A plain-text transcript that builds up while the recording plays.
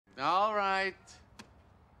All right.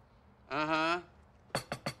 Uh-huh.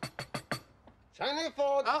 Chinese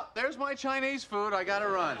food. Oh, there's my Chinese food. I gotta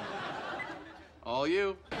run. All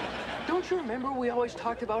you. Don't you remember we always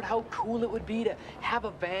talked about how cool it would be to have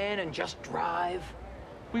a van and just drive?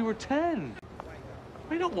 We were 10.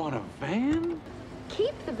 We don't want a van.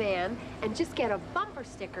 Keep the van and just get a bumper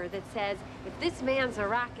sticker that says, if this van's a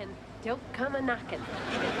rockin', don't come a knockin'.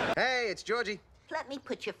 Hey, it's Georgie. Let me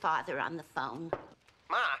put your father on the phone.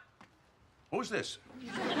 Ma. Who's this?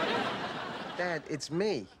 Dad, it's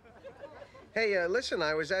me. Hey, listen,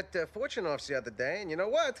 I was at Fortunoff's the other day, and you know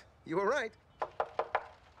what? You were right.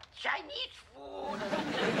 Chinese food.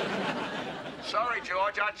 Sorry,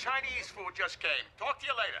 George. Our Chinese food just came. Talk to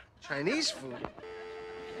you later. Chinese food?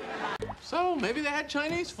 So, maybe they had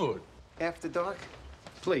Chinese food. After dark?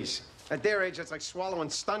 Please. At their age, it's like swallowing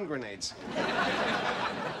stun grenades.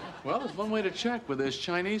 Well, there's one way to check. Where there's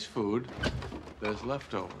Chinese food, there's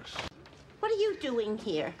leftovers. What are you doing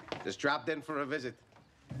here? Just dropped in for a visit.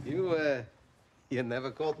 You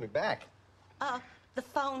never called me back. The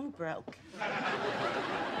phone broke.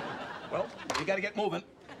 Well, you gotta get moving.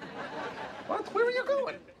 What? Where are you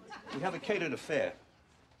going? We have a catered affair.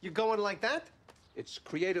 You going like that? It's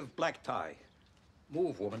creative black tie.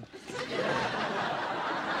 Move, woman.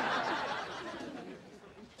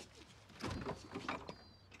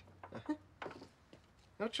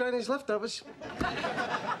 No Chinese leftovers.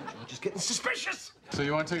 George is getting suspicious. So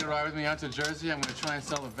you want to take a ride with me out to Jersey? I'm going to try and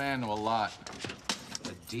sell a van to a lot.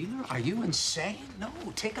 A dealer? Are you insane? No,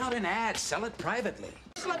 take out an ad, sell it privately.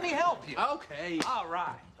 Just let me help you. Okay. All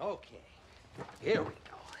right, okay. Here we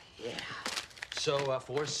go, yeah. So,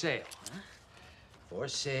 for sale, huh? For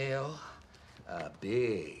sale, a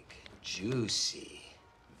big, juicy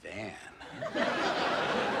van.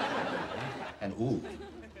 And ooh,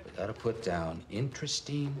 we gotta put down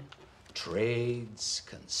interesting trades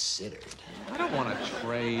considered. I don't want to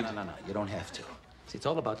trade. No, you don't have to. See, it's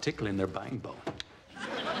all about tickling their buying bone.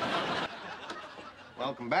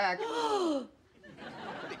 Welcome back.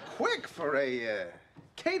 Pretty quick for a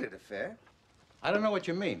catered affair. I don't know what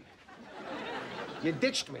you mean. You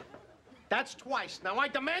ditched me. That's twice. Now I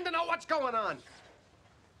demand to know what's going on.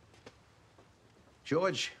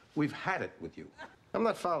 George, we've had it with you. I'm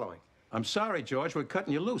not following. I'm sorry, George. We're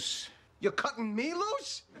cutting you loose. You're cutting me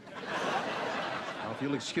loose? Now, if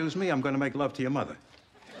you'll excuse me, I'm going to make love to your mother.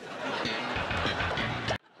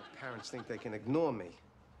 Parents think they can ignore me.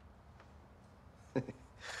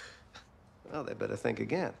 Well, they better think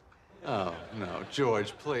again. Oh, no.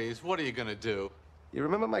 George, please. What are you going to do? You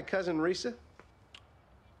remember my cousin Rhisa?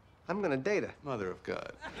 I'm going to date her. Mother of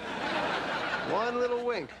God. One little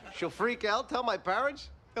wink. She'll freak out, tell my parents.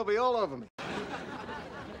 They'll be all over me.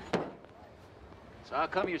 So how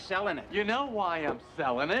come you're selling it? You know why I'm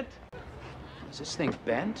selling it? Is this thing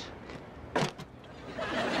bent?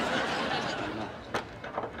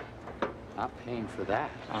 Not paying for that.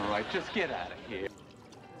 All right, just get out of here.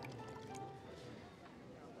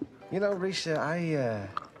 You know, Rhisa,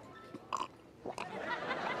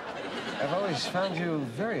 I've always found you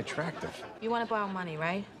very attractive. You want to borrow money,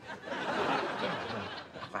 right?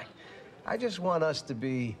 I just want us to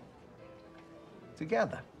be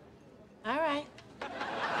together. All right.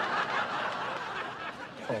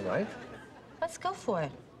 All right. Let's go for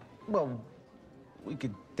it. Well, we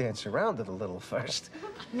could dance around it a little first.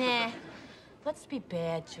 Nah. Let's be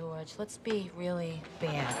bad, George. Let's be really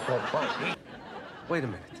bad. Well, wait a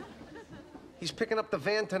minute. He's picking up the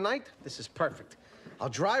van tonight? This is perfect. I'll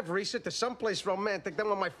drive Rhisa to someplace romantic. Then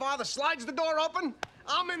when my father slides the door open,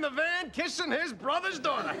 I'm in the van kissing his brother's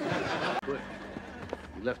daughter. Good.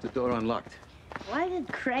 You left the door unlocked. Why did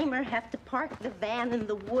Kramer have to park the van in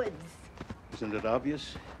the woods? Isn't it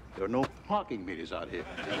obvious? There are no parking meters out here.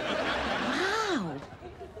 Wow.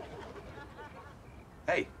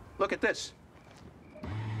 Hey, look at this.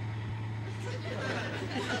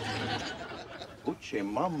 Uche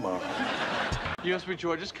mama. You must be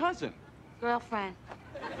George's cousin. Girlfriend.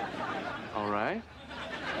 All right.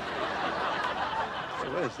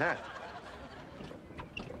 So what is that?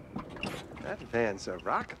 That van's a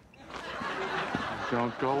rockin'.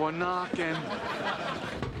 Don't go a-knocking.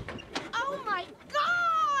 Oh, my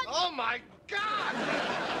God! Oh, my God!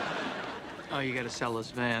 Oh, you gotta sell this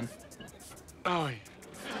van. Oh, yeah.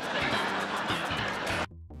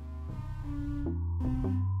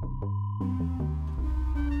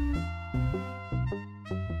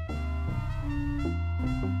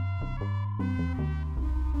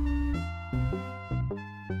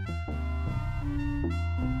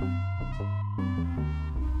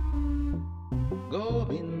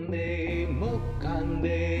 Govinde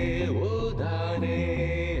mukande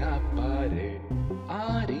udane appare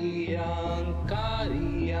ari Kariyang,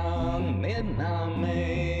 Kariyang, Midname.